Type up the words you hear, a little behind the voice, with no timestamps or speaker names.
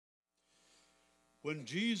When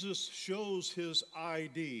Jesus shows his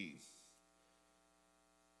ID,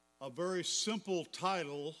 a very simple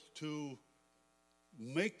title to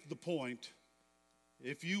make the point,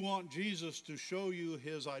 if you want Jesus to show you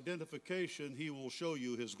his identification, he will show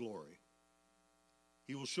you his glory.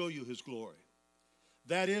 He will show you his glory.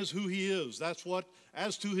 That is who he is. That's what,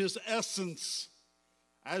 as to his essence,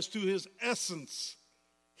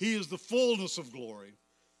 he is the fullness of glory.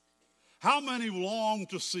 How many long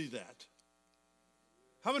to see that?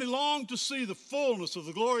 How many long to see the fullness of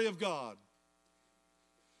the glory of God?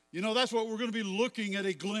 You know, that's what we're going to be looking at,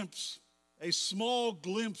 a small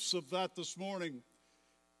glimpse of that this morning,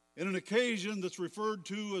 in an occasion that's referred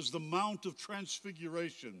to as the Mount of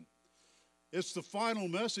Transfiguration. It's the final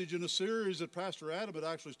message in a series that Pastor Adam had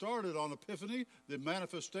actually started on Epiphany, the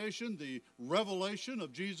manifestation, the revelation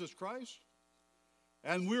of Jesus Christ.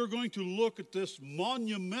 And we're going to look at this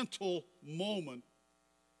monumental moment,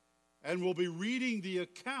 and we'll be reading the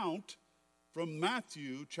account from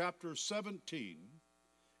Matthew chapter 17.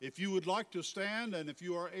 If you would like to stand, and if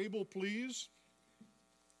you are able, please.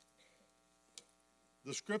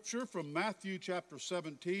 The scripture from Matthew chapter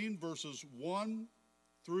 17, verses 1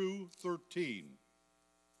 through 13.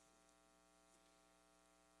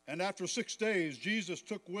 And after 6 days, Jesus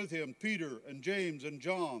took with him Peter and James and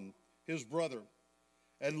John, his brother,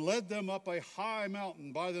 and led them up a high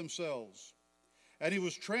mountain by themselves. And he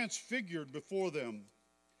was transfigured before them,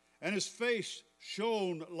 and his face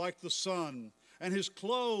shone like the sun, and his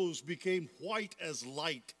clothes became white as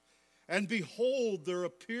light. And behold, there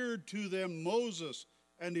appeared to them Moses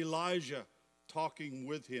and Elijah talking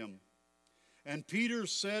with him. And Peter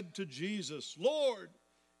said to Jesus, "Lord,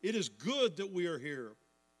 it is good that we are here.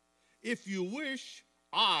 If you wish,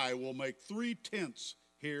 I will make 3 tents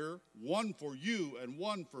here, one for you and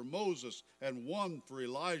one for Moses and one for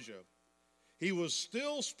Elijah." He was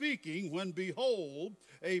still speaking when, behold,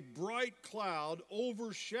 a bright cloud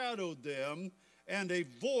overshadowed them, and a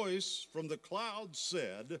voice from the cloud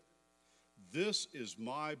said, "This is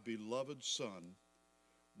my beloved Son,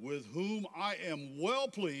 with whom I am well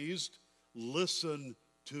pleased. Listen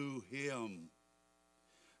to him."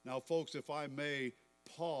 Now, folks, if I may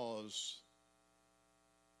pause,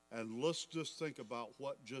 and let's just think about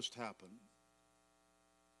what just happened.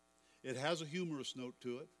 It has a humorous note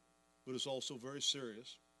to it, but it's also very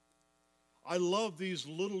serious. I love these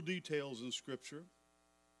little details in Scripture.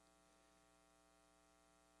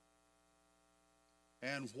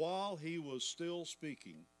 And while he was still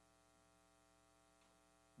speaking,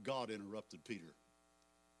 God interrupted Peter.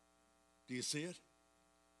 Do you see it?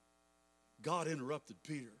 God interrupted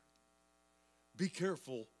Peter. Be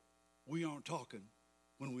careful, we aren't talking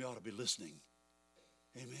when we ought to be listening.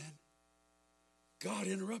 Amen? God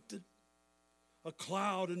interrupted. A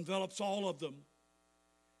cloud envelops all of them.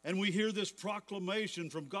 And we hear this proclamation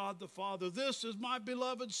from God the Father, "This is my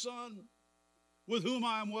beloved Son, with whom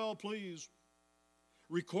I am well pleased."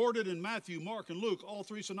 Recorded in Matthew, Mark, and Luke, all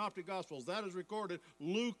 3 synoptic gospels. That is recorded.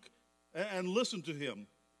 Luke, and listen to him.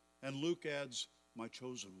 And Luke adds, "my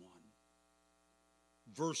chosen one."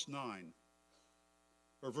 Verse 9.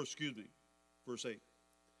 Verse 8.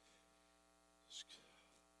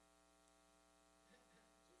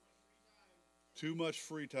 Too much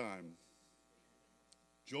free time.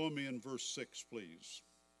 Join me in verse 6, please.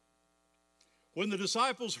 When the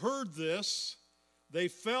disciples heard this, they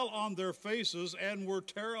fell on their faces and were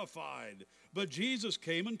terrified. But Jesus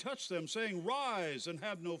came and touched them, saying, "Rise and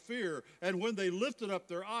have no fear." And when they lifted up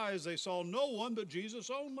their eyes, they saw no one but Jesus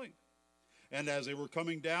only. And as they were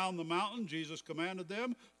coming down the mountain, Jesus commanded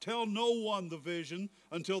them, "Tell no one the vision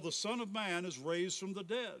until the Son of Man is raised from the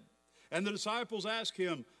dead." And the disciples asked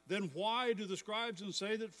him, "Then why do the scribes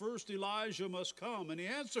say that first Elijah must come?" And he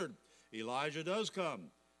answered, "Elijah does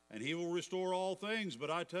come, and he will restore all things.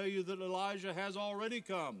 But I tell you that Elijah has already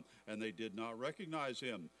come." And they did not recognize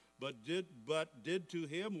him, but did to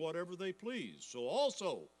him whatever they pleased. So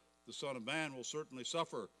also the Son of Man will certainly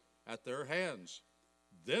suffer at their hands.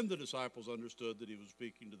 Then the disciples understood that he was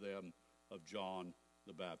speaking to them of John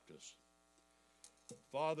the Baptist.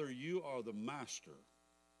 Father, you are the master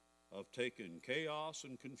of taking chaos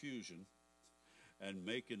and confusion and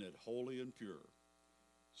making it holy and pure.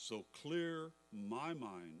 So clear my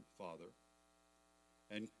mind, Father,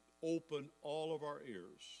 and open all of our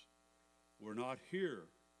ears. We're not here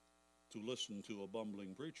to listen to a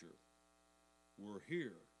bumbling preacher. We're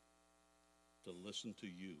here to listen to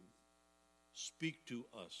you. Speak to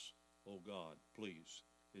us, O God, please,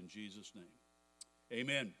 in Jesus' name.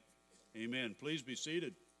 Amen. Amen. Please be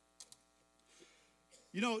seated.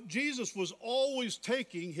 You know, Jesus was always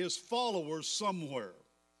taking his followers somewhere.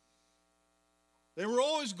 They were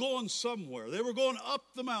always going somewhere. They were going up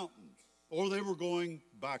the mountain, or they were going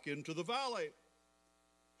back into the valley.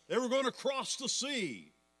 They were going to cross the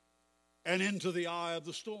sea and into the eye of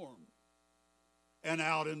the storm and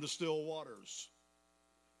out into still waters.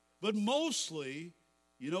 But mostly,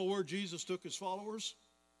 you know where Jesus took his followers?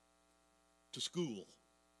 To school.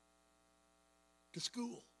 To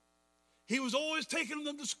school. He was always taking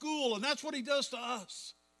them to school, and that's what he does to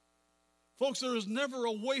us. Folks, there is never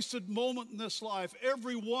a wasted moment in this life.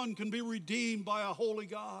 Everyone can be redeemed by a holy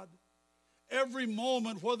God. Every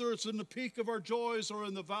moment, whether it's in the peak of our joys or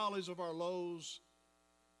in the valleys of our lows,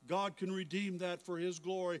 God can redeem that for his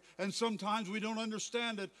glory. And sometimes we don't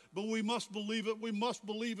understand it, but we must believe it. We must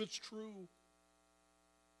believe it's true.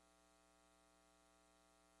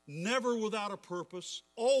 Never without a purpose,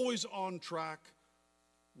 always on track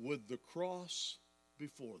with the cross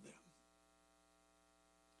before them.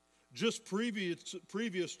 Just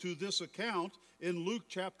previous to this account, in Luke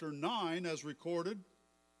chapter 9, as recorded,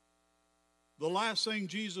 the last thing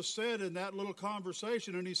Jesus said in that little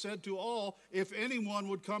conversation, and he said to all, if anyone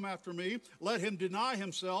would come after me, let him deny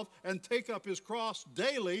himself and take up his cross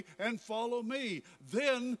daily and follow me.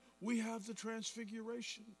 Then we have the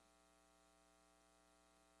transfiguration.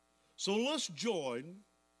 So let's join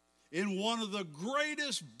in one of the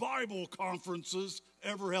greatest Bible conferences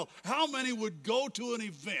ever held. How many would go to an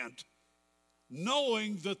event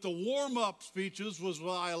knowing that the warm-up speeches was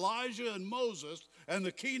by Elijah and Moses and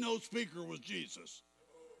the keynote speaker was Jesus?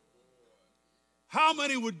 How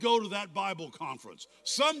many would go to that Bible conference?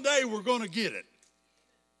 Someday we're going to get it.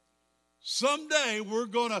 Someday we're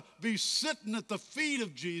going to be sitting at the feet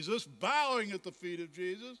of Jesus, bowing at the feet of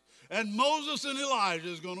Jesus, and Moses and Elijah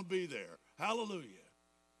is going to be there. Hallelujah.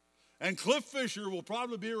 And Cliff Fisher will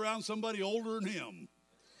probably be around somebody older than him.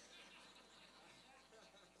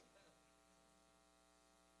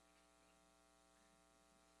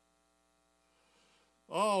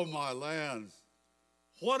 Oh, my land.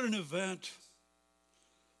 What an event.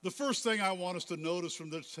 The first thing I want us to notice from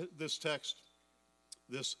this text,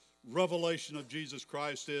 this revelation of Jesus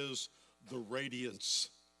Christ, is the radiance.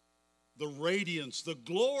 The radiance, the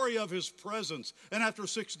glory of his presence. And after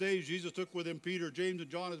 6 days, Jesus took with him Peter, James,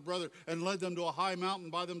 and John, his brother, and led them to a high mountain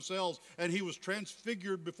by themselves. And he was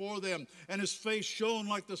transfigured before them, and his face shone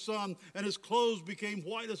like the sun, and his clothes became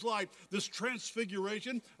white as light. This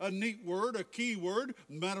transfiguration, a neat word, a key word,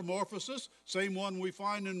 metamorphosis, same one we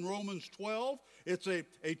find in Romans 12. It's a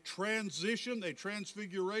transition, a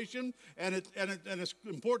transfiguration, and it's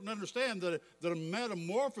important to understand that a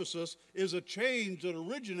metamorphosis is a change that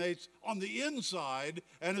originates on the inside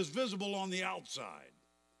and is visible on the outside.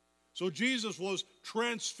 So Jesus was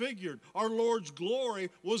transfigured. Our Lord's glory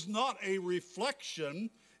was not a reflection,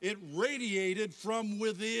 it radiated from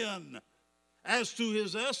within. As to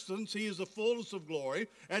his essence, he is the fullness of glory.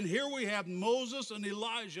 And here we have Moses and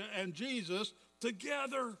Elijah and Jesus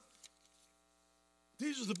together.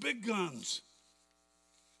 These are the big guns.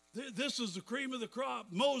 This is the cream of the crop.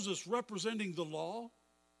 Moses representing the law,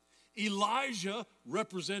 Elijah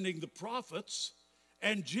representing the prophets,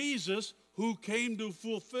 and Jesus who came to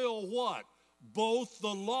fulfill what? Both the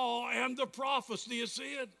law and the prophets. Do you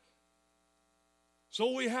see it?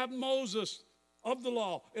 So we have Moses of the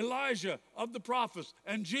law, Elijah of the prophets,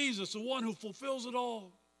 and Jesus, the one who fulfills it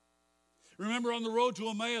all. Remember on the road to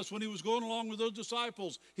Emmaus when he was going along with those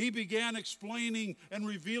disciples, he began explaining and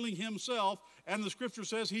revealing himself, and the scripture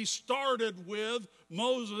says he started with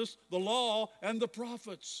Moses, the law, and the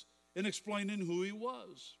prophets in explaining who he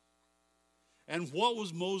was. And what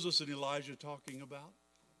was Moses and Elijah talking about?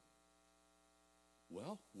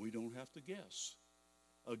 Well, we don't have to guess.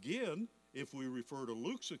 Again, if we refer to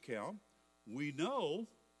Luke's account, we know,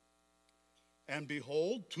 and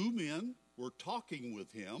behold, two men were talking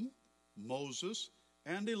with him, Moses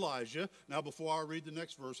and Elijah. Now, before I read the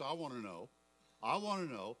next verse, I want to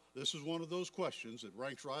know, this is one of those questions that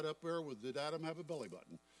ranks right up there with did Adam have a belly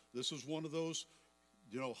button? This is one of those,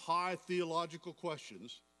 high theological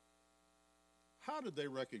questions. How did they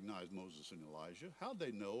recognize Moses and Elijah? How did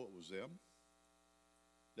they know it was them?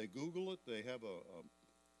 They Google it. They have a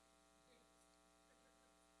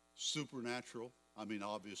supernatural. I mean,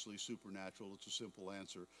 obviously supernatural. It's a simple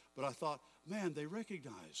answer. But I thought, man, they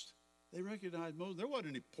recognized Moses. There wasn't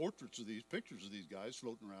any portraits of these, pictures of these guys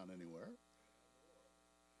floating around anywhere.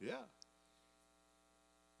 Yeah.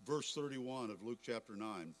 Verse 31 of Luke chapter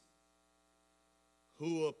 9.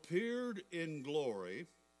 Who appeared in glory,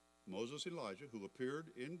 Moses, Elijah, who appeared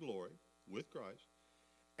in glory with Christ,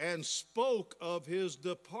 and spoke of his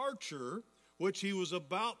departure, which he was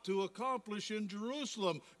about to accomplish in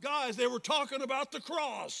Jerusalem. Guys, they were talking about the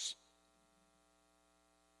cross.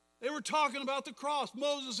 They were talking about the cross.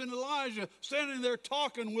 Moses and Elijah standing there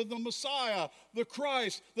talking with the Messiah, the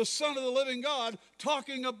Christ, the Son of the living God,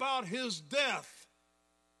 talking about his death.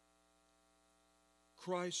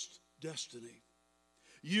 Christ's destiny.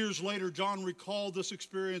 Years later, John recalled this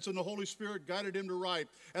experience, and the Holy Spirit guided him to write.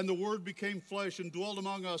 And the Word became flesh and dwelt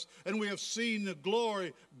among us, and we have seen the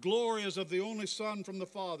glory as of the only Son from the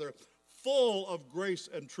Father, full of grace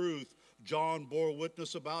and truth. John bore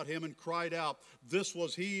witness about him and cried out, "This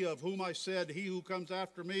was he of whom I said, he who comes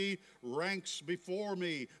after me ranks before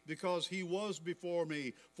me, because he was before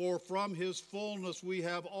me. For from his fullness we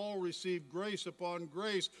have all received grace upon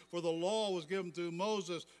grace. For the law was given through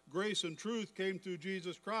Moses, grace and truth came through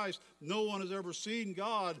Jesus Christ. No one has ever seen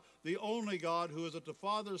God, the only God who is at the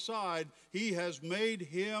Father's side. He has made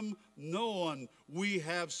him known. We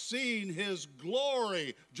have seen his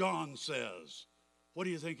glory," John says. What do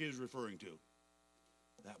you think he was referring to?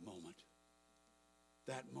 That moment.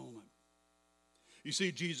 That moment. You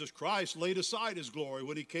see, Jesus Christ laid aside his glory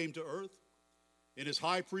when he came to earth. In his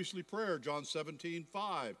high priestly prayer, John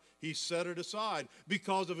 17:5, he set it aside.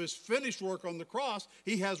 Because of his finished work on the cross,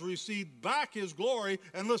 he has received back his glory,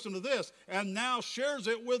 and listen to this, and now shares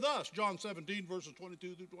it with us. John 17, verses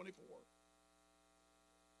 22 through 24.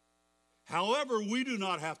 However, we do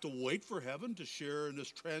not have to wait for heaven to share in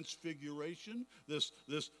this transfiguration, this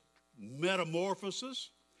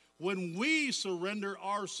metamorphosis. When we surrender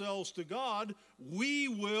ourselves to God, we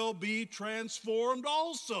will be transformed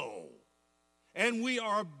also. And we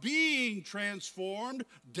are being transformed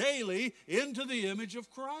daily into the image of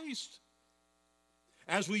Christ.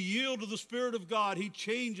 As we yield to the Spirit of God, he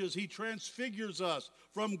changes, he transfigures us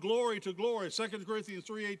from glory to glory. 2 Corinthians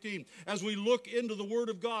 3:18. As we look into the Word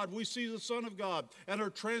of God, we see the Son of God and are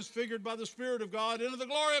transfigured by the Spirit of God into the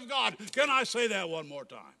glory of God. Can I say that one more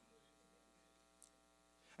time?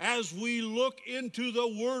 As we look into the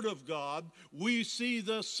Word of God, we see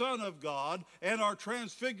the Son of God and are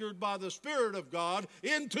transfigured by the Spirit of God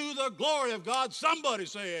into the glory of God. Somebody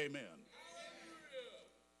say amen.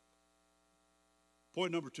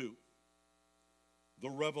 Point number 2, the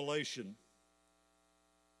revelation.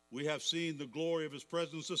 We have seen the glory of his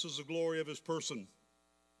presence. This is the glory of his person.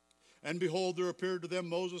 And behold, there appeared to them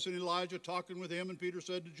Moses and Elijah talking with him. And Peter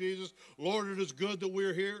said to Jesus, "Lord, it is good that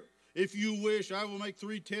we're here. If you wish, I will make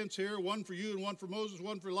 3 tents here, one for you and one for Moses,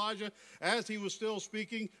 one for Elijah." As he was still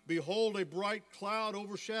speaking, behold, a bright cloud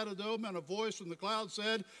overshadowed them, and a voice from the cloud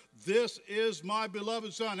said, "This is my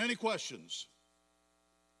beloved Son." Any questions?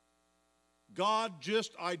 God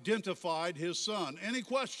just identified his Son. Any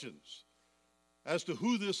questions as to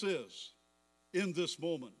who this is in this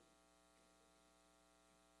moment?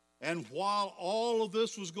 And while all of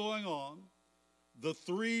this was going on, the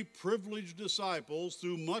 3 privileged disciples,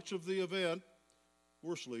 through much of the event,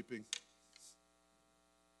 were sleeping.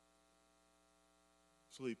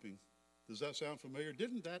 Sleeping. Does that sound familiar?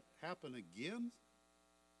 Didn't that happen again?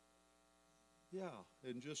 Yeah,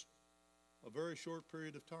 in just a very short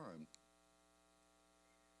period of time.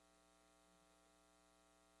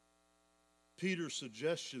 Peter's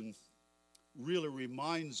suggestion really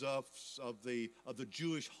reminds us of the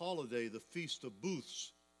Jewish holiday, the Feast of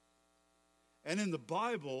Booths. And in the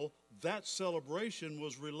Bible, that celebration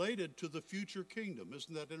was related to the future kingdom.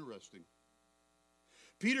 Isn't that interesting?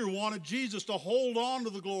 Peter wanted Jesus to hold on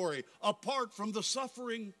to the glory apart from the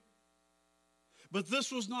suffering. But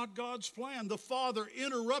this was not God's plan. The Father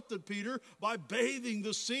interrupted Peter by bathing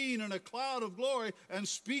the scene in a cloud of glory and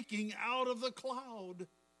speaking out of the cloud.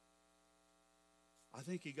 I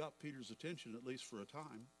think he got Peter's attention, at least for a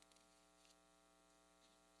time.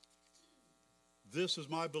 "This is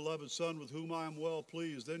my beloved Son with whom I am well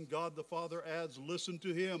pleased." Then God the Father adds, listen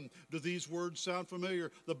to him. Do these words sound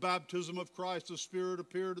familiar? The baptism of Christ, the Spirit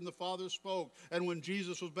appeared and the Father spoke. And when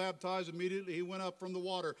Jesus was baptized, immediately he went up from the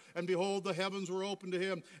water. And behold, the heavens were opened to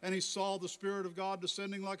him. And he saw the Spirit of God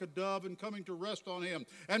descending like a dove and coming to rest on him.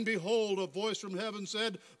 And behold, a voice from heaven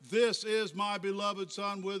said, "This is my beloved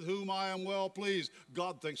Son with whom I am well pleased."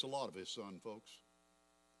 God thinks a lot of his Son, folks.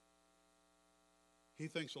 He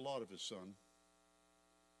thinks a lot of his Son.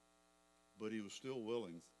 But he was still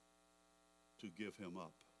willing to give him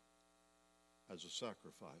up as a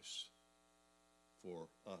sacrifice for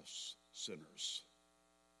us sinners.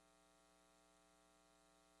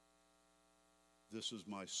 "This is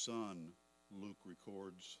my Son," Luke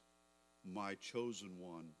records, "my chosen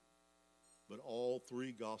one." But all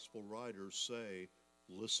 3 gospel writers say,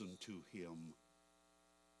 listen to him.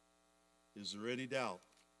 Is there any doubt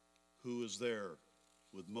who is there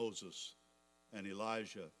with Moses and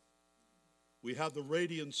Elijah? We have the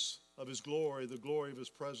radiance of his glory, the glory of his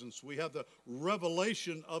presence. We have the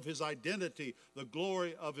revelation of his identity, the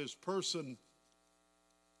glory of his person.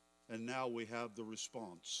 And now we have the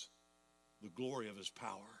response, the glory of his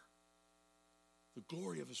power. The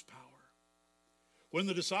glory of his power. When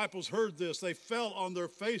the disciples heard this, they fell on their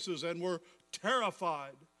faces and were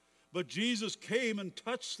terrified. But Jesus came and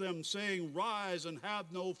touched them, saying, "Rise and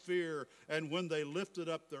have no fear." And when they lifted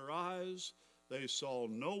up their eyes, they saw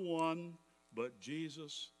no one but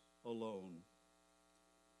Jesus alone.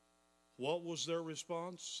 What was their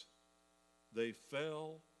response? They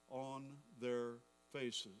fell on their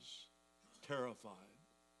faces, terrified.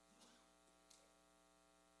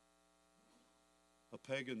 A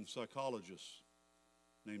pagan psychologist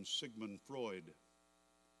named Sigmund Freud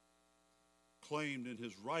claimed in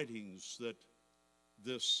his writings that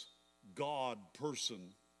this God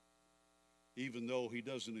person, even though he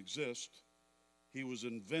doesn't exist, he was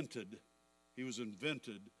invented,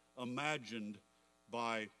 imagined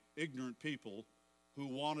by ignorant people who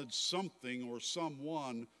wanted something or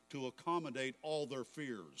someone to accommodate all their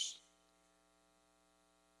fears.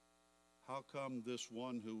 How come this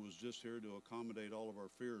one who was just here to accommodate all of our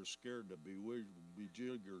fears scared to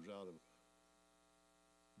bejiggers out of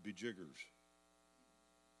bejiggers?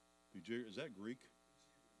 Is that Greek?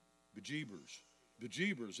 Bejeebers.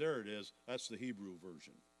 Bejeebers, there it is. That's the Hebrew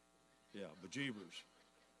version. Yeah, bejeebers.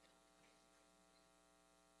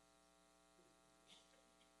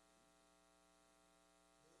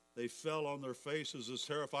 They fell on their faces as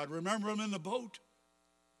terrified. Remember them in the boat?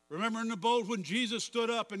 Remember in the boat when Jesus stood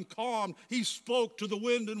up and calmed, he spoke to the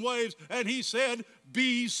wind and waves and he said,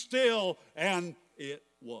 "Be still," and it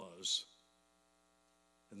was.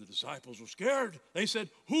 And the disciples were scared. They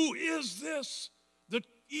said, "Who is this that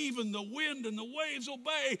even the wind and the waves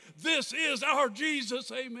obey?" This is our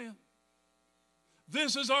Jesus, amen.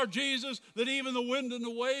 This is our Jesus that even the wind and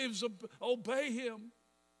the waves obey him.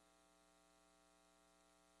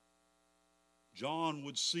 John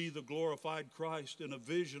would see the glorified Christ in a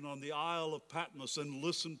vision on the Isle of Patmos. And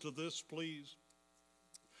listen to this, please.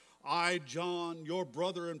 "I, John, your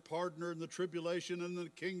brother and partner in the tribulation and in the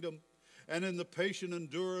kingdom and in the patient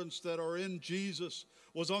endurance that are in Jesus,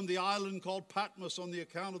 was on the island called Patmos on the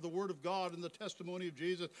account of the word of God and the testimony of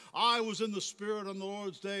Jesus. I was in the Spirit on the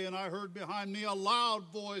Lord's day, and I heard behind me a loud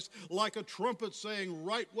voice like a trumpet saying,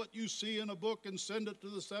 'Write what you see in a book and send it to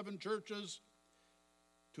the 7 churches,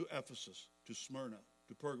 to Ephesus, to Smyrna,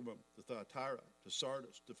 to Pergamum, to Thyatira, to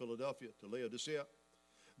Sardis, to Philadelphia, to Laodicea.'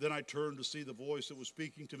 Then I turned to see the voice that was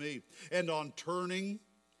speaking to me. And on turning,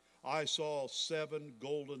 I saw 7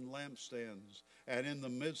 golden lampstands. And in the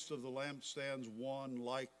midst of the lampstands, one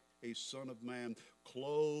like a son of man,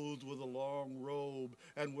 clothed with a long robe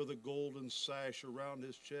and with a golden sash around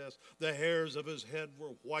his chest. The hairs of his head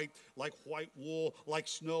were white, like white wool, like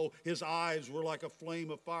snow. His eyes were like a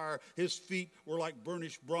flame of fire. His feet were like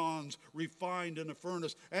burnished bronze, refined in a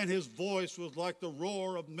furnace. And his voice was like the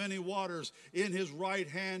roar of many waters. In his right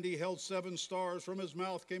hand he held 7 stars. From his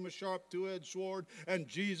mouth came a sharp 2-edged sword. And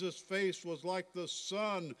Jesus' face was like the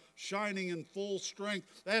sun, shining in full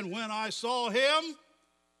strength. And when I saw him,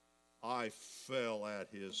 I fell at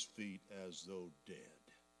his feet as though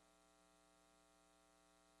dead."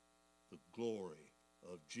 The glory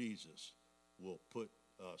of Jesus will put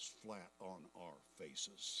us flat on our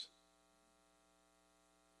faces.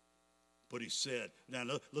 But he said,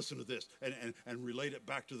 now listen to this and relate it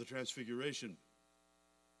back to the transfiguration.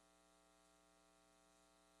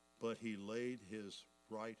 But he laid his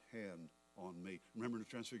right hand on me. Remember the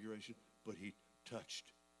transfiguration? But he touched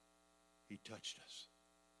us.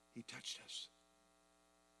 He touched us.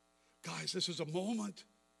 Guys, this is a moment.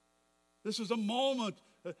 This is a moment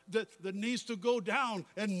that needs to go down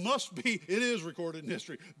and must be, it is recorded in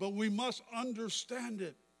history, but we must understand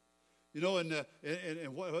it. You know, in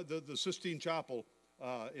the Sistine Chapel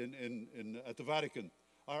at the Vatican,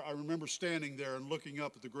 I remember standing there and looking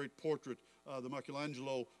up at the great portrait, the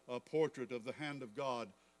Michelangelo portrait of the hand of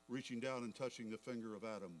God reaching down and touching the finger of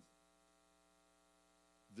Adam.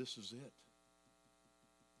 This is it.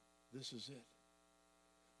 This is it.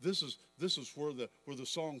 This is where the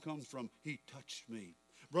song comes from. He touched me.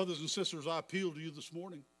 Brothers and sisters, I appeal to you this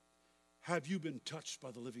morning. Have you been touched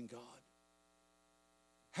by the living God?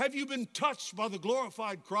 Have you been touched by the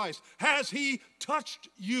glorified Christ? Has he touched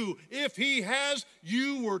you? If he has,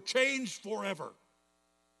 you were changed forever.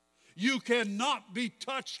 You cannot be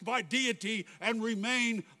touched by deity and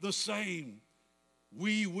remain the same.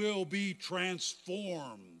 We will be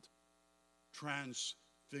transformed,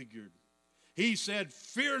 transfigured. He said,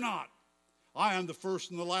 "Fear not, I am the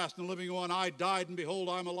first and the last and the living one. I died, and behold,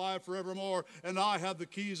 I am alive forevermore, and I have the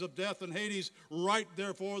keys of death and Hades. Write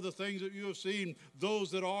therefore the things that you have seen,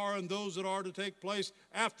 those that are and those that are to take place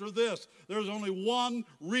after this. There's only one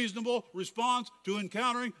reasonable response to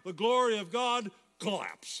encountering the glory of God: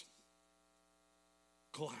 collapse.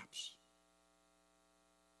 Collapse.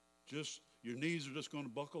 Just, your knees are just going to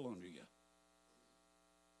buckle under you,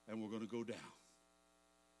 and we're going to go down.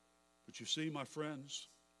 But you see, my friends,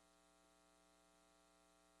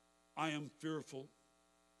 I am fearful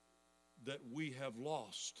that we have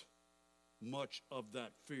lost much of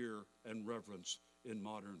that fear and reverence in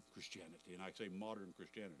modern Christianity. And I say modern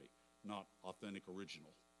Christianity, not authentic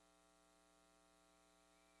original.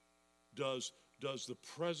 Does the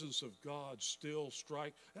presence of God still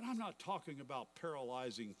strike? And I'm not talking about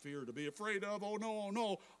paralyzing fear to be afraid of. Oh, no, oh,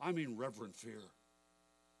 no. I mean reverent fear.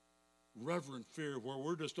 Reverent fear where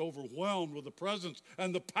we're just overwhelmed with the presence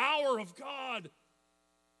and the power of God.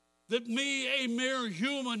 That me, a mere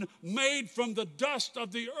human made from the dust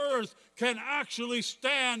of the earth, can actually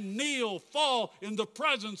stand, kneel, fall in the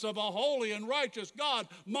presence of a holy and righteous God,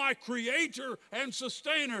 my creator and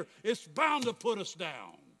sustainer. It's bound to put us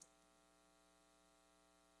down.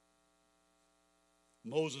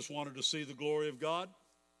 Moses wanted to see the glory of God.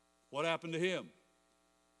 What happened to him?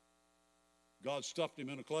 God stuffed him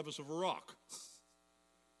in a crevice of a rock.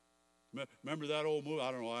 Remember that old movie?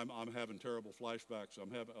 I don't know. I'm having terrible flashbacks.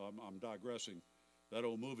 I'm digressing. That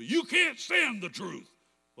old movie. You can't stand the truth.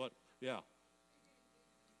 But yeah.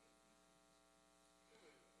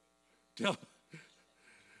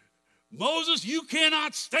 Moses, you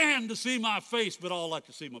cannot stand to see my face, but I'll like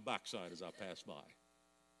to see my backside as I pass by.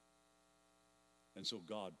 And so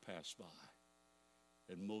God passed by,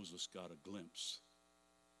 and Moses got a glimpse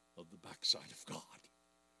of the backside of God,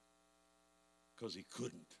 because he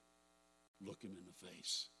couldn't look him in the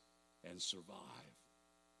face and survive.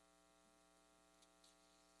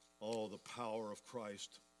 Oh, the power of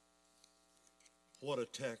Christ. What a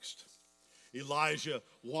text. Elijah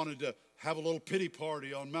wanted to have a little pity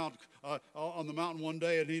party on the mountain one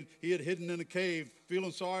day, and he had hidden in a cave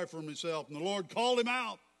feeling sorry for himself, and the Lord called him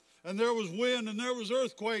out. And there was wind, and there was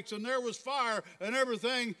earthquakes, and there was fire, and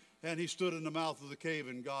everything. And he stood in the mouth of the cave,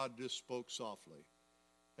 and God just spoke softly.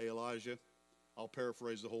 Hey, Elijah, I'll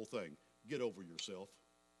paraphrase the whole thing. Get over yourself.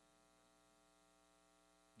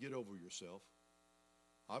 Get over yourself.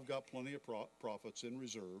 I've got plenty of prophets in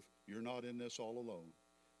reserve. You're not in this all alone.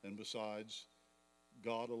 And besides,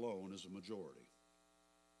 God alone is a majority.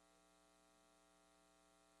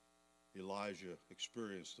 Elijah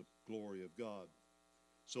experienced the glory of God.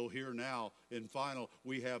 So here now, in final,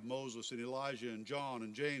 we have Moses and Elijah and John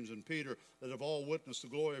and James and Peter that have all witnessed the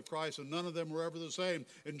glory of Christ, and none of them were ever the same.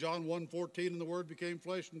 In John 1:14, and the Word became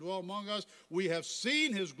flesh and dwelt among us. We have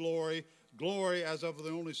seen his glory, glory as of the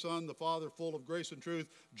only Son, the Father, full of grace and truth.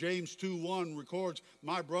 James 2:1 records,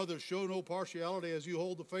 my brothers, show no partiality as you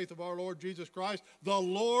hold the faith of our Lord Jesus Christ, the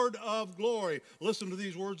Lord of glory. Listen to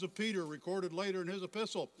these words of Peter, recorded later in his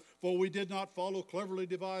epistle. For we did not follow cleverly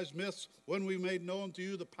devised myths when we made known to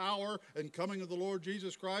you the power and coming of the Lord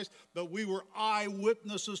Jesus Christ, but we were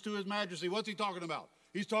eyewitnesses to his majesty. What's he talking about?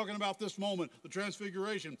 He's talking about this moment, the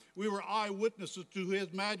transfiguration. We were eyewitnesses to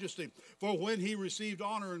his majesty. For when he received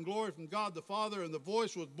honor and glory from God the Father, and the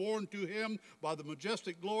voice was borne to him by the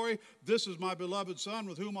majestic glory, this is my beloved Son,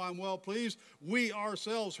 with whom I am well pleased. We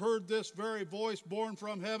ourselves heard this very voice borne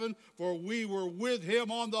from heaven, for we were with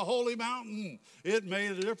him on the holy mountain. It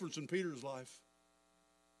made a difference in Peter's life.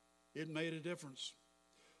 It made a difference.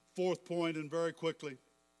 Fourth point, and very quickly,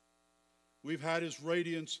 we've had his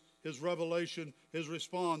radiance, his revelation, his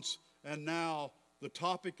response, and now the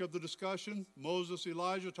topic of the discussion, Moses,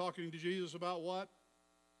 Elijah talking to Jesus about what?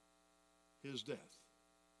 His death,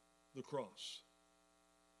 the cross,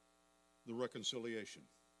 the reconciliation,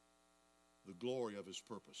 the glory of his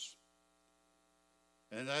purpose.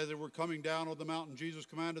 And as they were coming down on the mountain, Jesus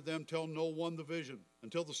commanded them, tell no one the vision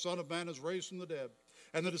until the Son of Man is raised from the dead.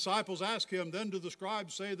 And the disciples asked him, then do the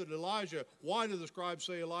scribes say that why do the scribes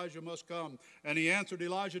say Elijah must come? And he answered,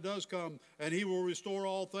 Elijah does come, and he will restore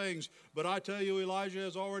all things. But I tell you, Elijah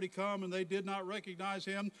has already come, and they did not recognize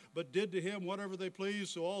him, but did to him whatever they pleased.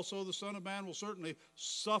 So also the Son of Man will certainly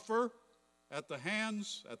suffer at their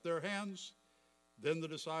hands. Then the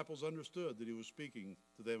disciples understood that he was speaking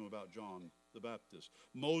to them about John the Baptist.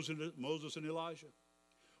 Moses and Elijah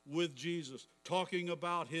with Jesus, talking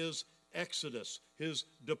about his exodus, his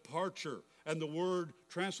departure. And the word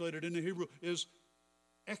translated into Hebrew is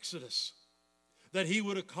exodus, that he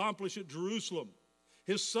would accomplish at Jerusalem.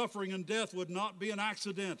 His suffering and death would not be an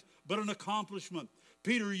accident, but an accomplishment.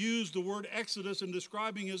 Peter used the word Exodus in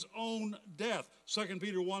describing his own death. 2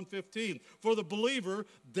 Peter 1:15. For the believer,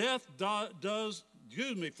 death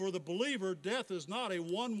is not a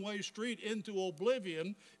one-way street into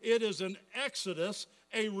oblivion. It is an exodus,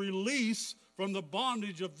 a release from the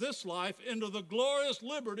bondage of this life into the glorious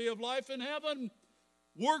liberty of life in heaven.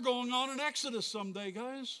 We're going on an exodus someday,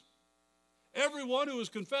 guys. Everyone who has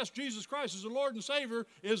confessed Jesus Christ as the Lord and Savior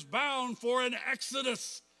is bound for an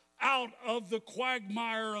exodus out of the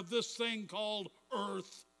quagmire of this thing called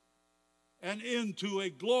earth and into a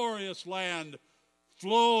glorious land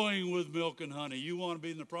flowing with milk and honey. You want to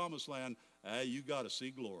be in the promised land, you got to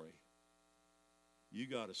see glory. You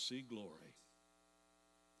got to see glory.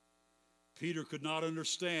 Peter could not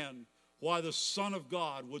understand why the Son of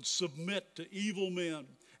God would submit to evil men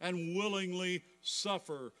and willingly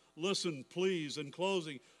suffer. Listen, please, in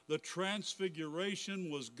closing, the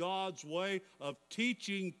transfiguration was God's way of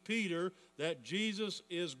teaching Peter that Jesus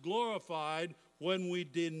is glorified when we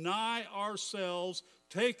deny ourselves,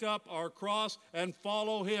 take up our cross, and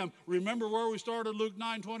follow him. Remember where we started, Luke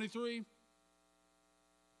 9:23?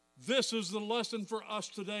 This is the lesson for us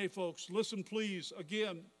today, folks. Listen, please,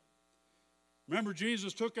 again. Remember,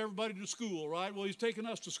 Jesus took everybody to school, right? Well, he's taking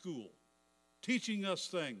us to school, teaching us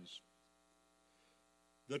things.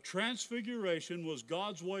 The transfiguration was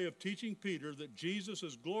God's way of teaching Peter that Jesus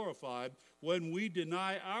is glorified when we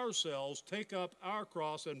deny ourselves, take up our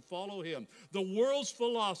cross, and follow him. The world's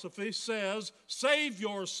philosophy says, save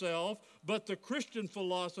yourself, but the Christian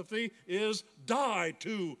philosophy is die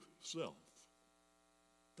to self.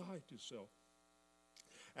 Die to self.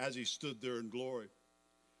 As he stood there in glory,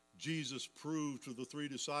 Jesus proved to the three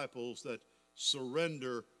disciples that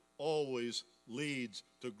surrender always leads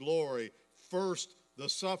to glory. First, the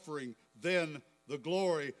suffering, then the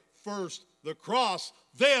glory. First, the cross,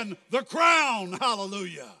 then the crown.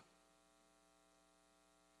 Hallelujah.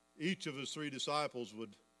 Each of his three disciples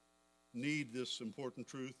would need this important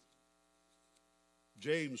truth.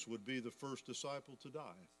 James would be the first disciple to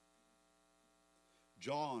die.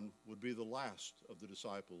 John would be the last of the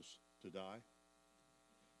disciples to die.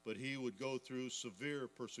 But he would go through severe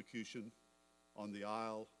persecution on the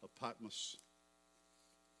Isle of Patmos.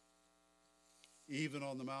 Even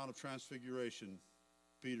on the Mount of Transfiguration,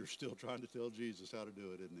 Peter's still trying to tell Jesus how to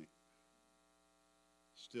do it, isn't he?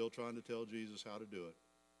 Still trying to tell Jesus how to do it.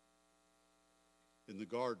 In the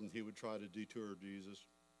garden, he would try to detour Jesus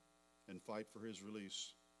and fight for his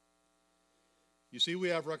release. You see, we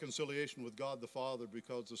have reconciliation with God the Father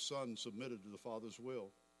because the Son submitted to the Father's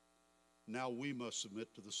will. Now we must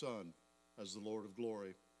submit to the Son as the Lord of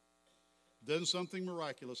glory. Then something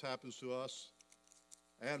miraculous happens to us,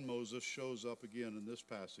 and Moses shows up again in this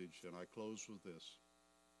passage, and I close with this.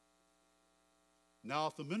 Now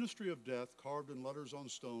if the ministry of death carved in letters on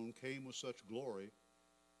stone came with such glory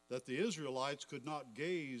that the Israelites could not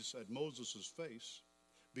gaze at Moses' face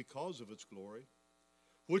because of its glory,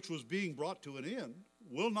 which was being brought to an end,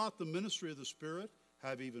 will not the ministry of the Spirit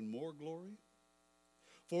have even more glory?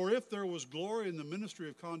 For if there was glory in the ministry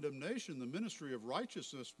of condemnation, the ministry of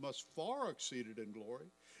righteousness must far exceed it in glory.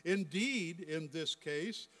 Indeed, in this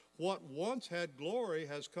case, what once had glory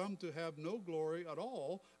has come to have no glory at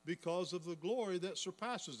all because of the glory that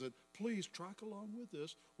surpasses it. Please track along with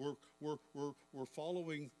this. We're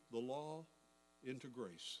following the law into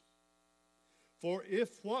grace. For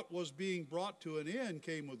if what was being brought to an end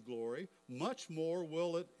came with glory, much more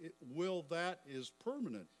will that is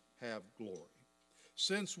permanent have glory.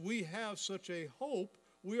 Since we have such a hope,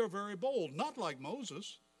 we are very bold, not like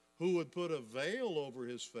Moses, who would put a veil over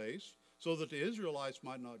his face so that the Israelites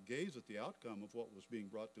might not gaze at the outcome of what was being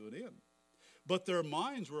brought to an end. But their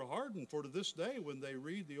minds were hardened, for to this day when they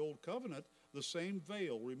read the Old Covenant, the same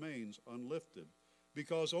veil remains unlifted,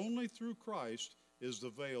 because only through Christ is the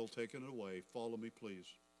veil taken away. Follow me, please.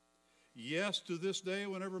 Yes, to this day,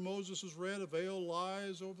 whenever Moses is read, a veil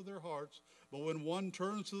lies over their hearts. But when one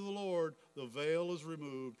turns to the Lord, the veil is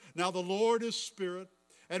removed. Now the Lord is Spirit,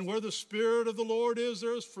 and where the Spirit of the Lord is,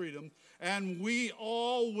 there is freedom. And we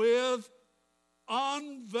all with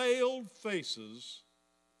unveiled faces,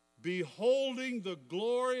 beholding the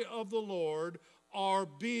glory of the Lord, are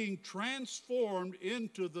being transformed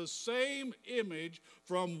into the same image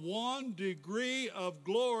from one degree of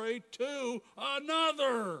glory to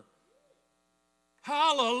another.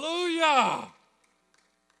 Hallelujah!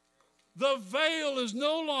 The veil is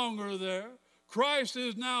no longer there. Christ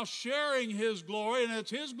is now sharing his glory, and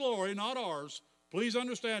it's his glory, not ours. Please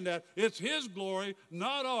understand that. It's his glory,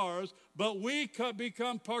 not ours, but we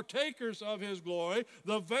become partakers of his glory.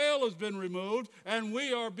 The veil has been removed, and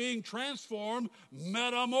we are being transformed,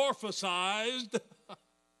 metamorphosized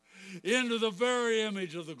into the very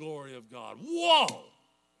image of the glory of God. Whoa!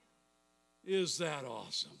 Is that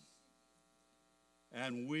awesome?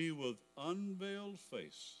 And we, with unveiled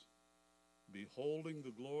face, beholding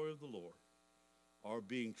the glory of the Lord, are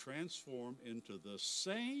being transformed into the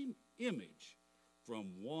same image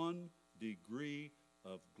from one degree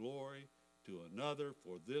of glory to another,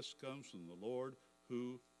 for this comes from the Lord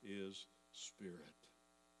who is Spirit.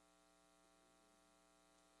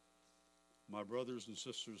 My brothers and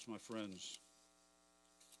sisters, my friends,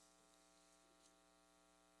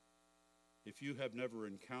 if you have never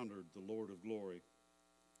encountered the Lord of glory,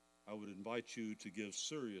 I would invite you to give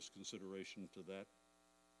serious consideration to that.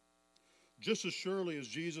 Just as surely as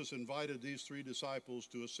Jesus invited these 3 disciples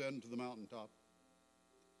to ascend to the mountaintop,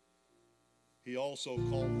 he also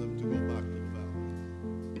called them to go back to the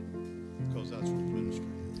valley, because that's what the ministry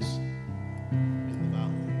is, in the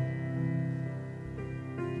valley.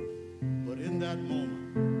 But in that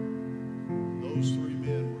moment, those 3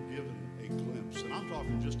 men were given a glimpse, and I'm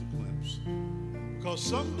talking just a glimpse, because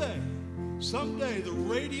someday the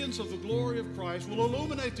radiance of the glory of Christ will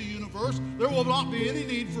illuminate the universe. There will not be any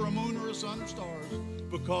need for a moon or a sun or stars,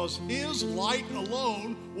 because his light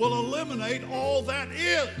alone will eliminate all that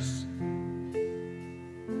is.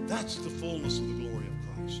 That's the fullness of the glory of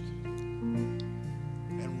Christ.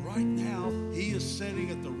 And right now, he is sitting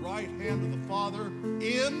at the right hand of the Father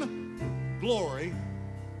in glory,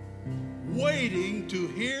 waiting to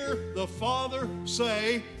hear the Father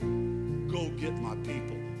say, "Go get my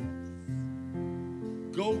people.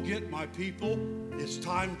 Go get my people. It's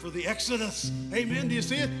time for the Exodus." Amen. Do you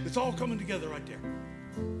see it? It's all coming together right there.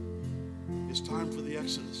 It's time for the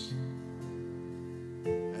Exodus.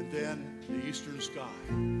 And then the eastern sky.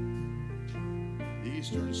 The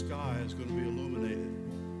eastern sky is going to be illuminated.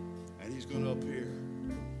 And he's going to appear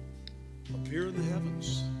in the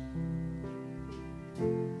heavens.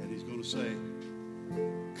 And he's going to say,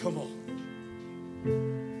 "Come on.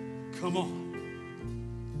 Come on.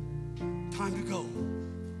 Time to go.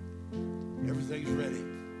 Everything's ready.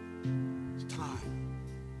 It's time."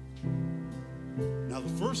 Now,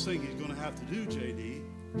 the first thing he's going to have to do, JD,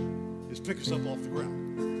 is pick us up off the ground.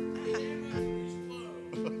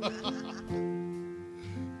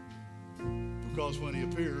 Because when he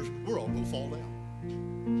appears, we're all going to fall down.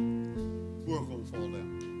 We're all going to fall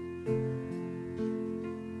down.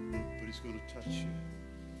 But he's going to touch you.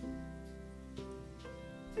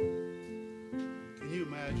 Can you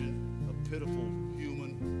imagine a pitiful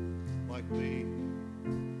human like me?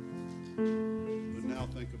 But now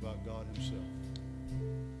think about God himself.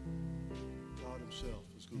 God himself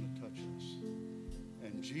is going to touch us.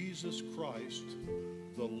 And Jesus Christ,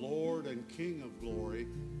 the Lord and King of glory,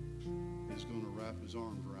 is going to wrap his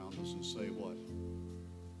arms around us and say what?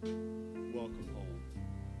 Welcome home.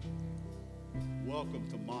 Welcome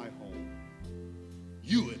to my home.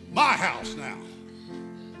 You in my house now.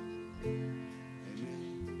 Amen.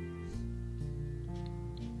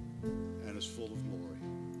 And it's full of glory.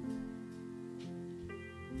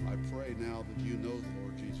 I pray now that you know the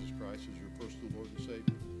Lord Jesus Christ as your personal Lord and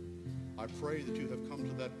Savior. I pray that you have come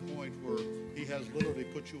to that point where he has literally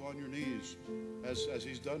put you on your knees, as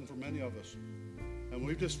he's done for many of us. And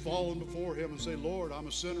we've just fallen before him and say, "Lord, I'm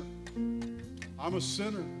a sinner. I'm a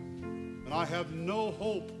sinner. And I have no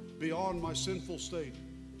hope beyond my sinful state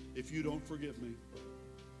if you don't forgive me.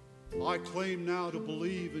 I claim now to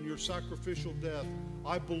believe in your sacrificial death.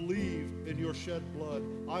 I believe in your shed blood.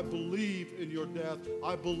 I believe in your death.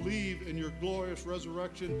 I believe in your glorious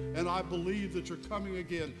resurrection. And I believe that you're coming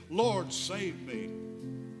again. Lord, save me."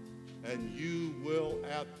 And you will,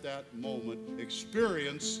 at that moment,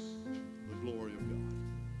 experience the glory of God.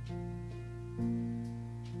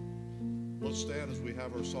 Let's stand as we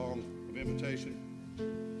have our song of invitation.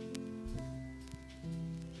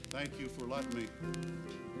 Thank you for letting me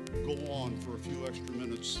go on for a few extra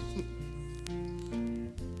minutes.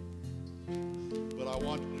 But I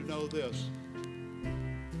want you to know this.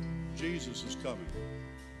 Jesus is coming.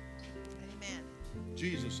 Amen.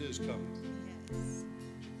 Jesus is coming. Yes.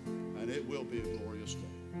 And it will be a glorious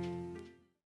day.